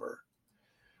start over.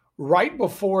 Right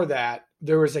before that,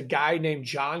 there was a guy named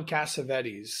John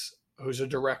Cassavetes, who's a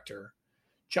director.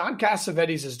 John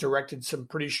Cassavetes has directed some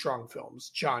pretty strong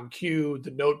films. John Q,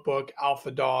 The Notebook,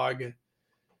 Alpha Dog,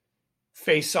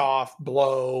 Face Off,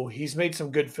 Blow. He's made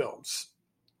some good films.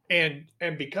 And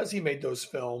because he made those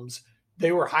films,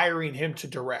 they were hiring him to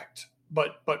direct.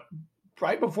 But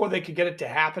right before they could get it to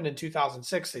happen in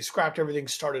 2006, they scrapped everything,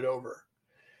 started over.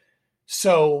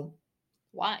 So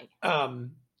why?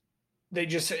 It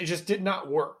just did not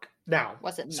work. Now,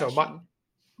 was it so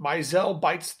Mizell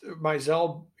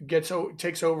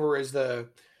takes over as the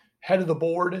head of the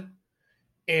board,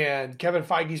 and Kevin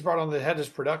Feige's brought on the head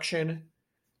of production.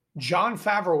 Jon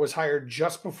Favreau was hired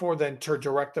just before then to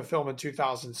direct the film in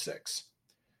 2006.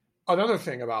 Another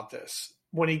thing about this,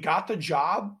 when he got the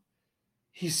job,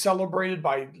 he celebrated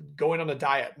by going on a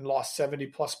diet and lost 70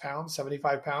 plus pounds,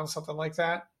 75 pounds, something like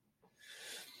that.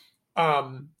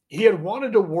 He had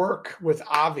wanted to work with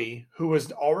Avi, who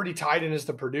was already tied in as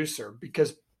the producer,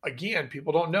 because, again,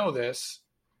 people don't know this,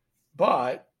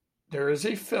 but there is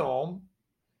a film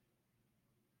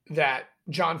that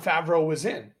Jon Favreau was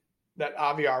in that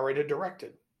Avi already had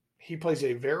directed. He plays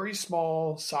a very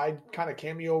small side kind of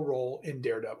cameo role in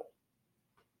Daredevil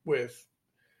with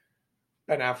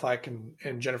Ben Affleck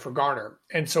and Jennifer Garner.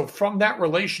 And so from that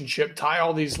relationship, tie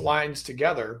all these lines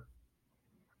together,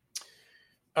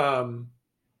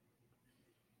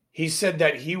 he said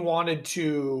that he wanted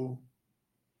to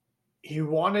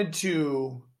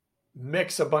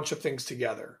mix a bunch of things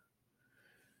together.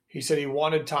 He said he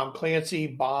wanted Tom Clancy,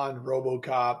 Bond,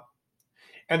 RoboCop,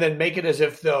 and then make it as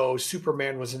if though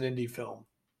Superman was an indie film.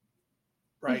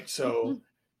 Right? So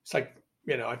it's I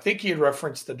think he had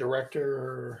referenced the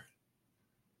director,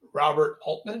 Robert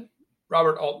Altman.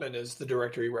 Robert Altman is the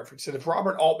director he referenced. And if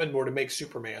Robert Altman were to make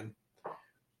Superman,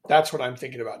 that's what I'm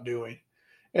thinking about doing.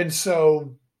 And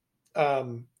so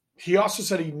he also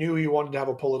said he knew he wanted to have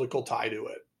a political tie to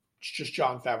it. It's just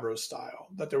Jon Favreau's style,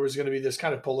 that there was going to be this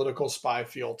kind of political spy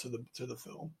feel to the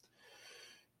film.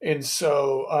 And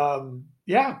so,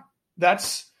 that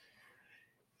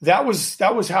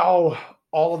was how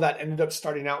all of that ended up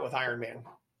starting out with Iron Man.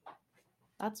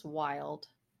 That's wild.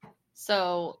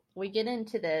 So we get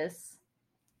into this,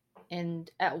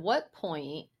 And at what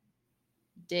point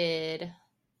it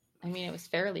was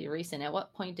fairly recent. At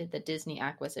what point did the Disney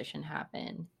acquisition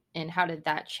happen? And how did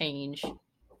that change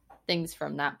things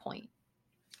from that point?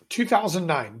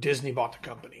 2009, Disney bought the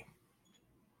company.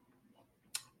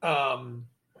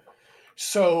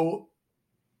 So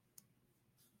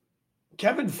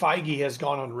Kevin Feige has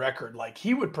gone on record like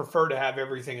he would prefer to have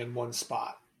everything in one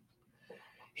spot.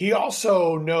 He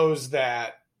also knows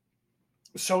that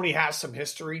Sony has some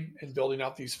history in building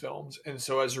out these films, and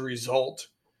so as a result,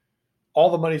 all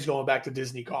the money's going back to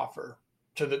Disney coffer,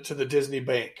 to the Disney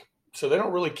bank. So they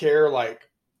don't really care. Like,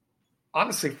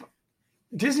 honestly,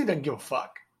 Disney doesn't give a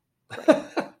fuck.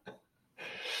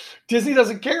 Disney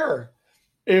doesn't care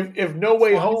if No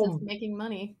Way Home is making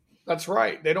money. That's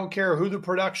right. They don't care who the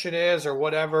production is or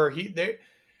whatever.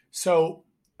 So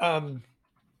the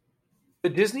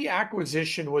Disney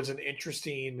acquisition was an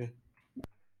interesting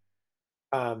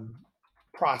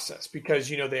process because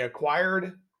they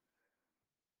acquired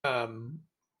the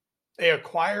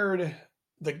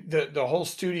whole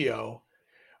studio,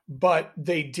 but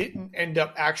they didn't end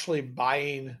up actually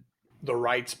buying the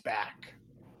rights back.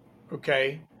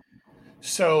 Okay,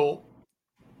 so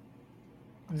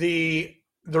the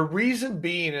reason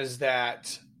being is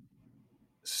that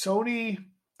Sony.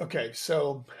 Okay,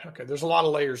 there's a lot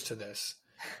of layers to this.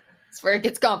 It's where it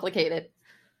gets complicated.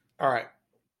 All right.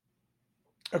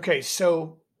 Okay,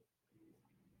 so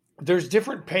there's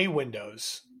different pay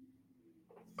windows.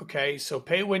 Okay, so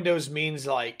pay windows means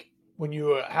like when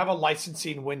you have a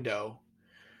licensing window,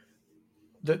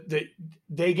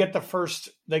 they get first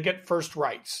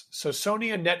rights. So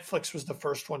Sony and Netflix was the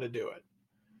first one to do it.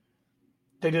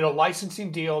 They did a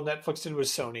licensing deal. Netflix did with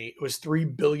Sony. It was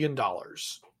 $3 billion.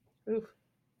 Oof.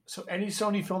 So any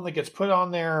Sony film that gets put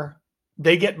on there,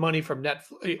 they get money from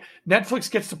Netflix. Netflix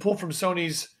gets to pull from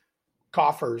Sony's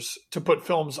coffers to put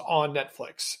films on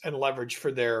Netflix and leverage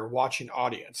for their watching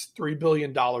audience. $3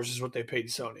 billion is what they paid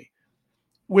Sony.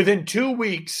 Within 2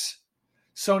 weeks,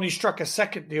 Sony struck a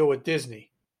second deal with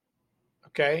Disney.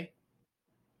 Okay?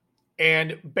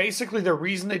 And basically the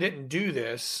reason they did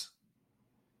this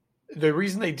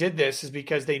is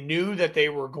because they knew that they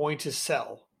were going to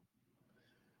sell.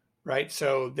 Right?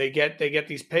 So they get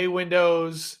these pay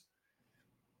windows,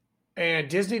 and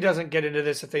Disney doesn't get into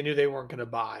this if they knew they weren't going to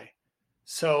buy.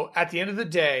 So at the end of the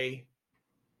day,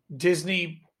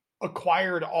 Disney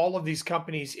acquired all of these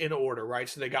companies in order, right?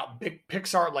 So they got big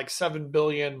Pixar at like $7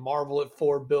 billion, Marvel at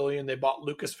 $4 billion. They bought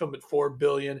Lucasfilm at $4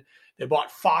 billion. They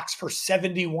bought Fox for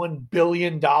 $71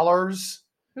 billion.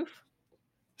 Oof.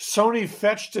 Sony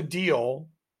fetched a deal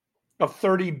of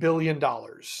 $30 billion.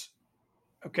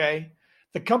 Okay.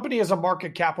 The company has a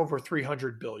market cap over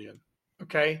 $300 billion.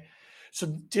 Okay. So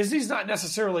Disney's not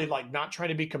necessarily like not trying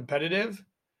to be competitive,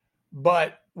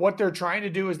 but what they're trying to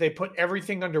do is they put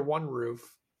everything under one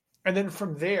roof. And then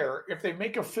from there, if they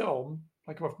make a film,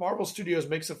 like if Marvel Studios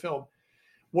makes a film,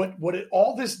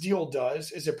 all this deal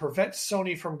does is it prevents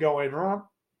Sony from going,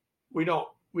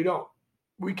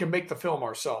 we can make the film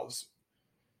ourselves.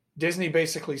 Disney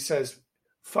basically says,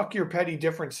 fuck your petty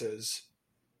differences.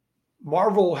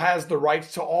 Marvel has the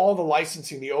rights to all the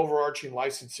licensing, the overarching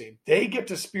licensing. They get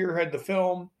to spearhead the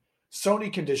film.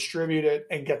 Sony can distribute it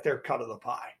and get their cut of the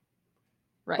pie.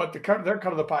 Right. But their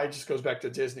cut of the pie just goes back to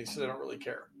Disney, so they don't really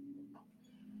care.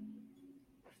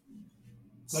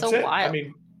 That's so it. Wild. I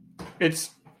mean, it's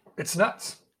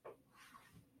nuts.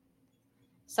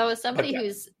 So as somebody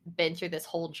who's been through this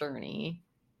whole journey,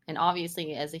 and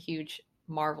obviously as a huge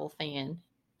Marvel fan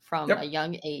from a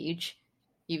young age,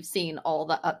 you've seen all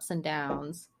the ups and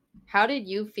downs. How did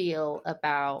you feel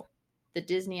about the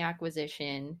Disney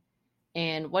acquisition?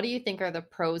 And what do you think are the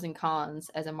pros and cons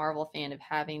as a Marvel fan of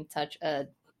having such a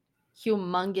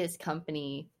humongous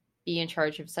company be in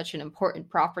charge of such an important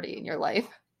property in your life?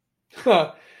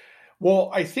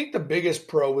 Well, I think the biggest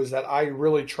pro is that I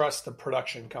really trust the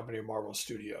production company of Marvel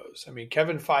Studios. I mean,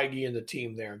 Kevin Feige and the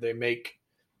team there, the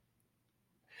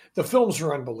films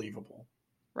are unbelievable.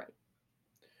 Right.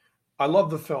 I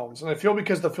love the films. And I feel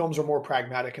because the films are more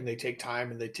pragmatic and they take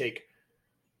time and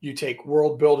you take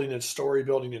world building and story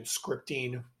building and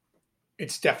scripting.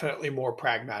 It's definitely more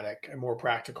pragmatic and more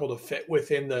practical to fit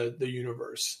within the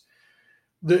universe.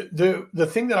 The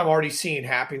thing that I'm already seeing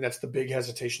happening, that's the big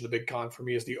hesitation, the big con for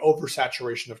me, is the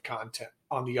oversaturation of content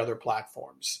on the other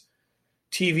platforms.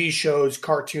 TV shows,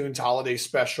 cartoons, holiday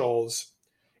specials.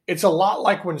 It's a lot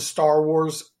like when Star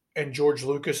Wars and George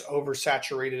Lucas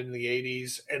oversaturated in the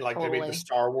 80s and They made the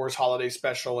Star Wars holiday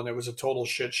special and it was a total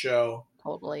shit show.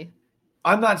 Totally.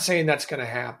 I'm not saying that's going to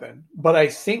happen, but I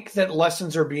think that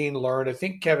lessons are being learned. I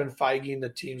think Kevin Feige and the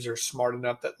teams are smart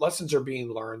enough that lessons are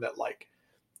being learned that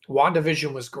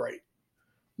WandaVision was great.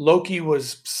 Loki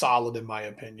was solid in my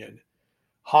opinion.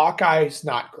 Hawkeye's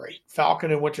not great.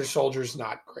 Falcon and Winter Soldier's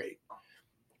not great.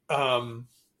 You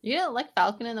didn't like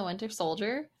Falcon and the Winter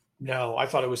Soldier? No, I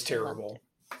thought it was terrible.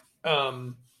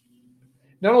 Not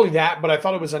only that, but I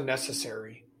thought it was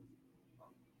unnecessary.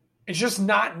 It's just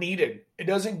not needed. It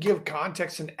doesn't give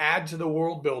context and add to the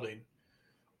world building.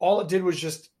 All it did was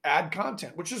just add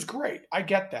content, which is great. I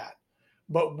get that.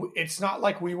 But it's not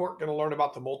like we weren't going to learn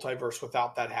about the multiverse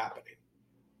without that happening.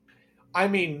 I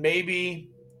mean,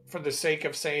 maybe for the sake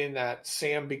of saying that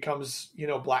Sam becomes,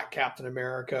 Black Captain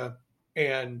America,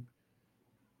 and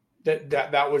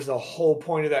that was the whole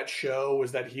point of that show,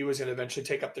 was that he was going to eventually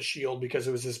take up the shield because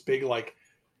it was this big, like,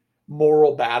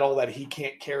 moral battle that he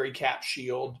can't carry Cap's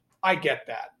shield. I get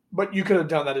that. But you could have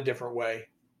done that a different way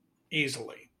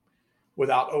easily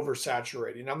without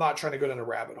oversaturating. I'm not trying to go down a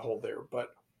rabbit hole there, but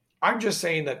I'm just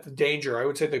saying that the danger, I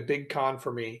would say the big con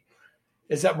for me,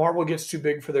 is that Marvel gets too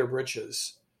big for their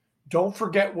britches. Don't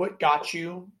forget what got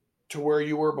you to where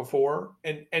you were before,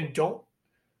 and don't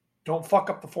fuck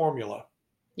up the formula.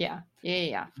 Yeah,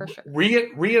 for sure.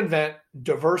 Reinvent,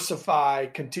 diversify,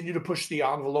 continue to push the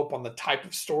envelope on the type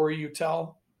of story you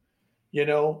tell.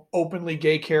 Openly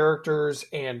gay characters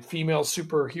and female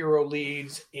superhero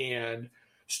leads and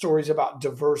stories about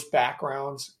diverse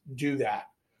backgrounds. Do that.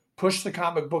 Push the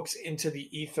comic books into the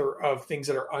ether of things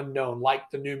that are unknown, like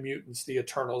the New Mutants, the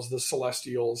Eternals, the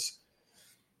Celestials.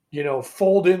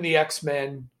 Fold in the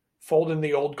X-Men, fold in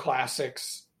the old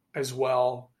classics as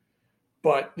well.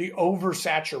 But the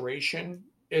oversaturation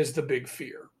is the big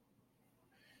fear.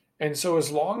 And so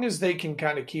as long as they can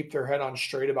kind of keep their head on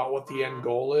straight about what the end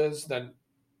goal is, then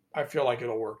I feel like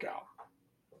it'll work out.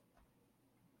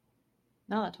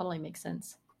 No, that totally makes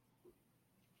sense.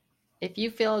 If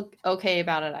you feel okay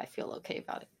about it, I feel okay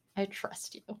about it. I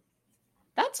trust you.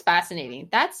 That's fascinating.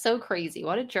 That's so crazy.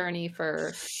 What a journey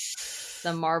for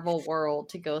the Marvel world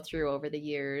to go through over the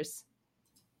years.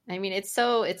 I mean, it's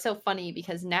so funny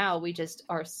because now we just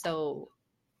are so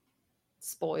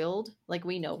spoiled. Like,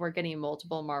 we know we're getting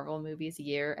multiple Marvel movies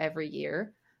every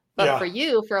year. But for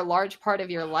you, for a large part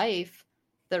of your life,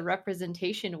 the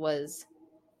representation was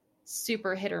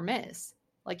super hit or miss.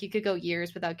 Like, you could go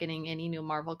years without getting any new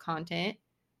Marvel content,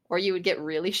 or you would get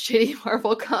really shitty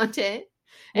Marvel content.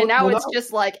 And now it's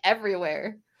just like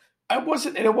everywhere. It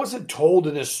wasn't told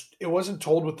it wasn't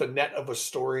told with the net of a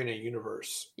story in a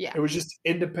universe. Yeah. It was just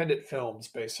independent films,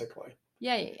 basically.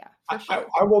 Yeah. For sure.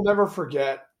 I will never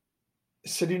forget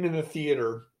sitting in the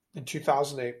theater in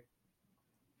 2008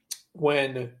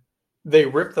 when they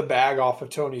ripped the bag off of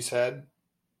Tony's head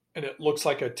and it looks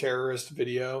like a terrorist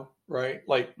video, right?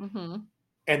 Like,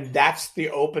 and that's the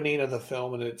opening of the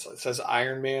film, and it says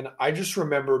Iron Man. I just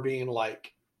remember being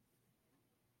like,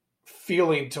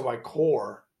 feeling to my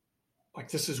core, like,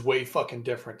 this is way fucking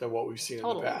different than what we've seen in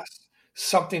the past.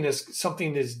 Something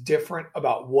is different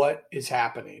about what is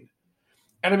happening.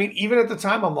 And I mean, even at the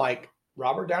time, I'm like,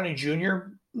 Robert Downey Jr.,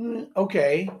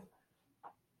 okay.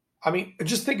 I mean,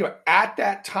 just think about it. At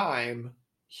that time,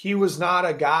 he was not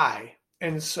a guy.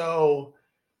 And so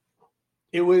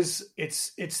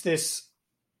it's this,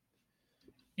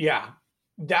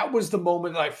 that was the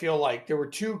moment that I feel like there were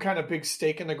two kind of big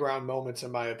stake in the ground moments,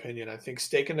 in my opinion. I think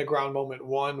stake in the ground moment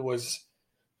one was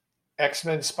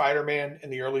X-Men Spider-Man in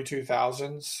the early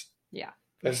 2000s. Yeah.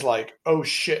 It's like, oh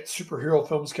shit, superhero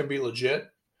films can be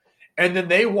legit. And then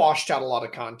they washed out a lot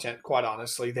of content, quite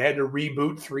honestly. They had to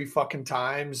reboot 3 fucking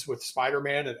times with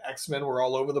Spider-Man, and X-Men were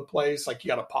all over the place. Like, you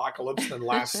got Apocalypse and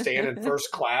Last Stand and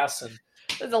First Class. And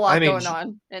there's a lot going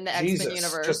on in the X-Men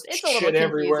universe. It's a little confusing.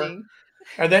 Everywhere.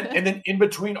 And then in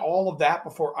between all of that,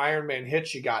 before Iron Man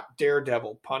hits, you got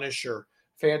Daredevil, Punisher,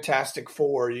 Fantastic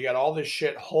Four. You got all this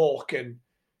shit, Hulk, and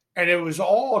it was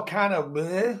all kind of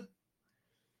bleh.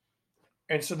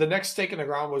 And so the next stake in the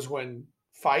ground was when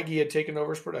Feige had taken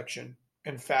over his production,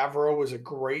 and Favreau was a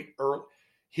great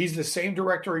he's the same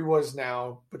director he was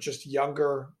now, but just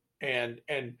younger and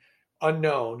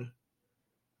unknown.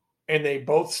 And they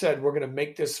both said, we're going to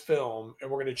make this film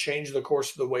and we're going to change the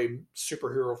course of the way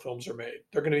superhero films are made.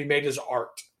 They're going to be made as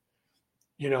art,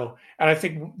 And I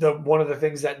think one of the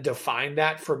things that defined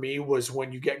that for me was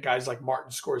when you get guys like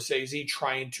Martin Scorsese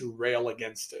trying to rail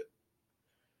against it.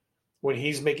 When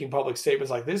he's making public statements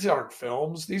like, these aren't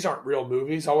films, these aren't real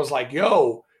movies. I was like,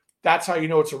 yo, that's how you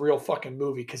know it's a real fucking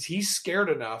movie, because he's scared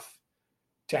enough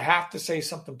to have to say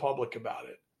something public about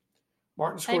it.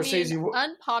 Martin Scorsese. I mean,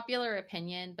 unpopular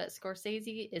opinion, but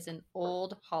Scorsese is an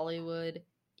old Hollywood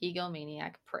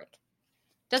egomaniac prick.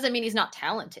 Doesn't mean he's not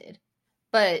talented,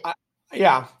 but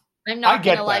I'm not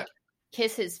going to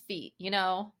kiss his feet,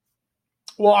 Well,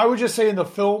 Well, I would just say in the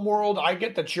film world, I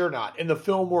get that you're not. In the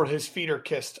film world, his feet are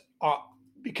kissed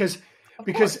because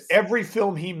every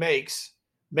film he makes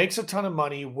a ton of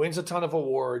money, wins a ton of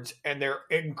awards, and they're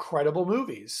incredible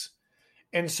movies.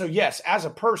 And so, yes, as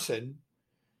a person,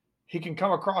 he can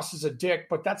come across as a dick,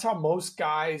 but that's how most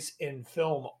guys in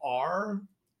film are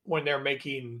when they're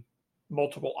making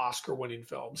multiple Oscar-winning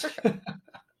films.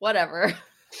 Whatever.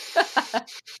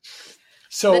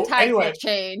 So the tides anyway, will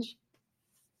change.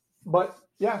 But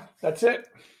yeah, that's it.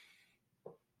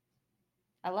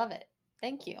 I love it.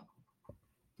 Thank you.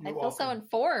 You're I feel so welcome.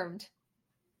 informed.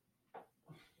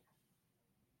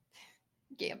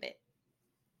 Gambit.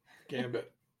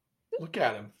 Look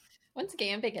at him. When's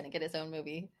Gambit gonna get his own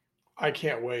movie? I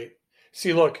can't wait.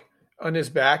 See, look, on his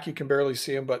back, you can barely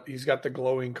see him, but he's got the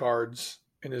glowing cards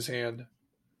in his hand.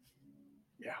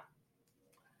 Yeah.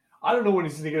 I don't know when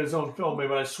he's going to get his own film made,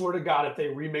 but I swear to God, if they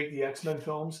remake the X-Men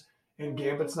films and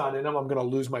Gambit's not in them, I'm going to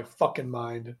lose my fucking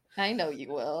mind. I know you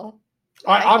will.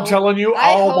 I'm telling you,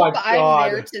 I oh hope my God.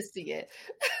 I'm there to see it.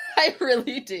 I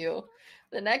really do.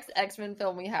 The next X-Men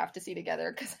film we have to see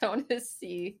together because I want to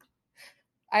see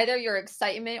either your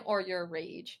excitement or your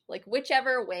rage. Like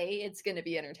whichever way, it's going to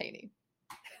be entertaining.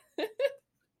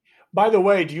 By the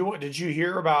way, did you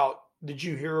hear about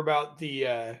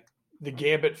the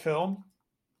Gambit film?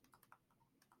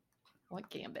 What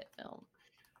Gambit film?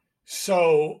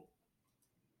 So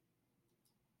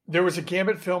there was a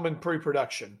Gambit film in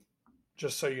pre-production,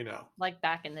 just so you know. Like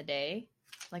back in the day?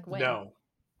 Like when? No.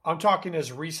 I'm talking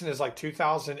as recent as like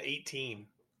 2018.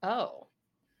 Oh.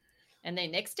 And they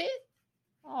nixed it?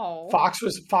 Oh. Fox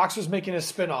was making a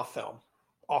spin-off film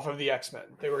off of the X-Men.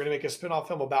 They were going to make a spin-off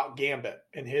film about Gambit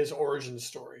and his origin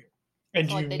story. And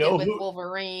so do like you know did who with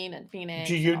Wolverine and Phoenix?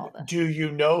 Do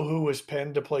you know who was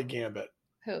penned to play Gambit?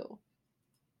 Who?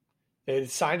 They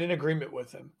had signed an agreement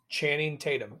with him. Channing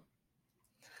Tatum.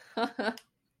 That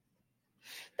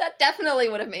definitely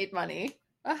would have made money.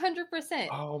 100%.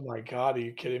 Oh my God, are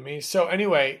you kidding me? So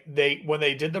anyway, when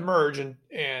they did the merge and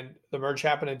the merge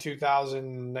happened in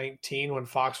 2019 when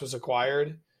Fox was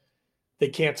acquired, they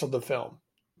canceled the film.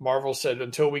 Marvel said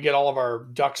until we get all of our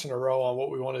ducks in a row on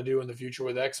what we want to do in the future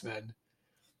with X-Men,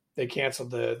 they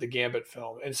canceled the Gambit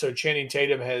film. And so Channing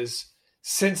Tatum has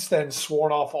since then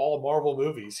sworn off all Marvel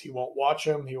movies. He won't watch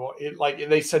them. He won't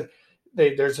they said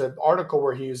there's an article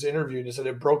where he was interviewed and said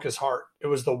it broke his heart. It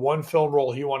was the one film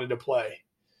role he wanted to play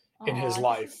in his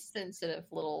life. Sensitive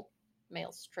little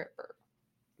male stripper.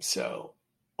 So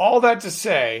all that to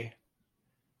say,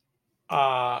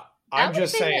 I'm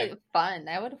just saying, like fun.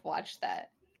 I would have watched that.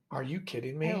 Are you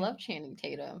kidding me? I love Channing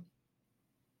Tatum.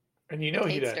 And you know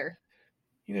he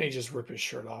just rip his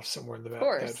shirt off somewhere in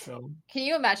that film. Can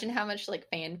you imagine how much like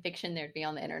fan fiction there'd be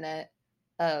on the internet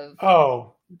of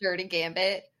Dirty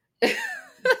Gambit?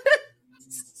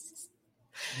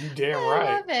 You damn right.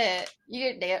 I love it.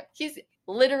 He's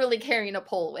literally carrying a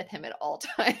pole with him at all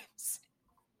times.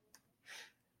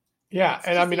 Yeah,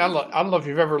 and I mean, I don't know if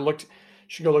you've ever looked. You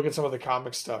should go look at some of the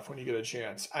comic stuff when you get a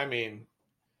chance. I mean,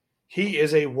 he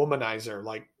is a womanizer,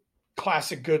 like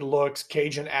classic good looks,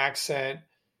 Cajun accent,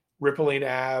 rippling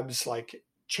abs. Like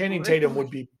Channing Tatum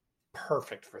would be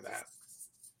perfect for that.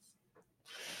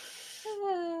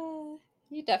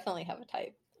 You definitely have a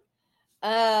type.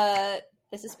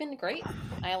 This has been great.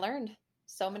 I learned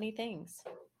so many things.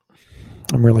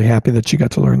 I'm really happy that you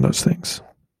got to learn those things.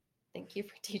 Thank you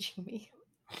for teaching me.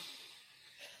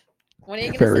 When are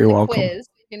you going to send a quiz?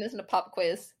 You're going to send a pop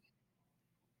quiz.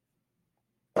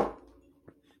 All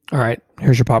right,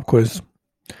 here's your pop quiz.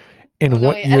 In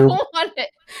what year? I don't want it.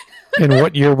 In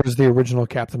what year was the original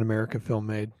Captain America film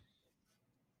made?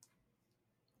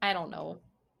 I don't know.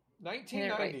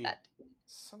 1990.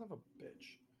 Son of a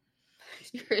bitch.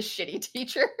 You're a shitty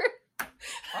teacher.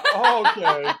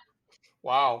 Okay.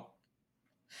 Wow.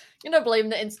 You're gonna blame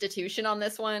the institution on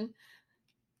this one.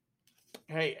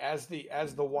 Hey, as the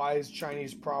wise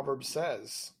Chinese proverb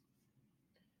says,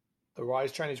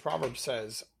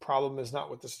 problem is not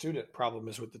with the student, problem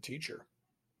is with the teacher.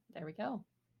 There we go.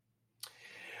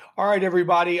 All right,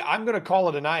 everybody. I'm going to call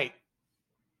it a night.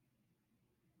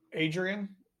 Adrienne,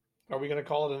 are we going to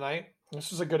call it a night?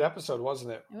 This was a good episode,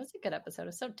 wasn't it? It was a good episode. It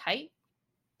was so tight,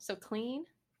 so clean,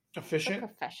 efficient, so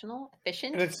professional,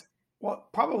 efficient. And it's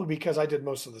probably because I did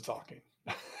most of the talking.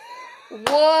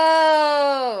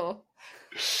 Whoa!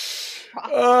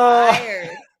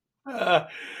 Fired.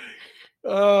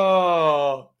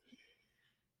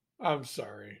 I'm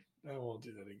sorry. I won't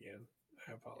do that again.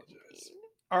 I apologize.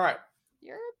 All right.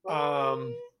 You're a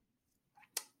boy.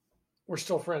 We're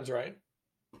still friends, right?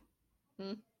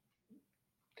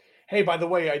 Hey, by the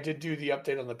way, I did do the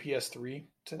update on the PS3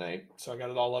 tonight, so I got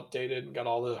it all updated, got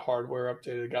all the hardware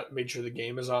updated, made sure the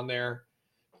game is on there.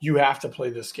 You have to play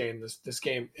this game. This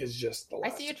game is just the I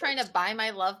last. see you trying to buy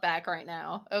my love back right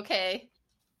now. Okay.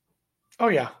 Oh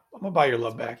yeah, I'm gonna buy your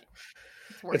love back.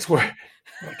 It's working.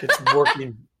 It's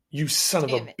working. You son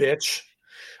of a bitch!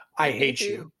 I hate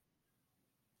you.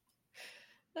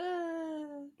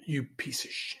 You piece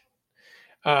of shit.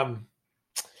 All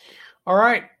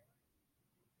right.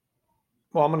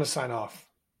 Well, I'm gonna sign off.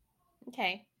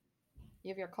 Okay.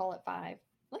 You have your call at 5.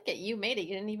 Look at you, made it.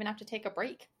 You didn't even have to take a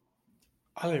break.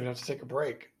 I don't even have to take a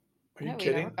break. Are you We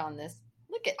kidding? never found this.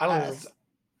 Look at I us.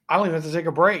 I don't even have to take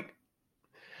a break.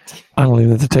 I don't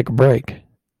even have to take a break.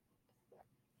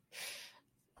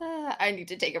 I need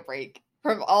to take a break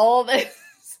from all this.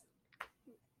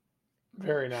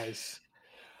 Very nice.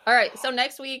 All right. So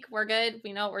next week, we're good.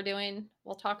 We know what we're doing.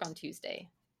 We'll talk on Tuesday.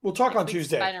 We'll talk on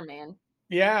Tuesday. Spider-Man.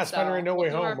 Yeah, Spider-Man No Way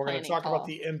we'll Home. We're going to talk about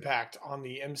the impact on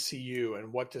the MCU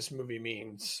and what this movie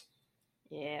means.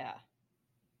 Yeah.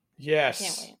 Yes. I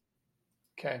can't wait.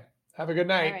 Okay. Have a good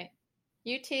night. All right.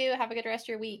 You too. Have a good rest of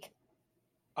your week.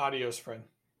 Adios, friend.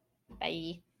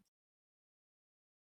 Bye.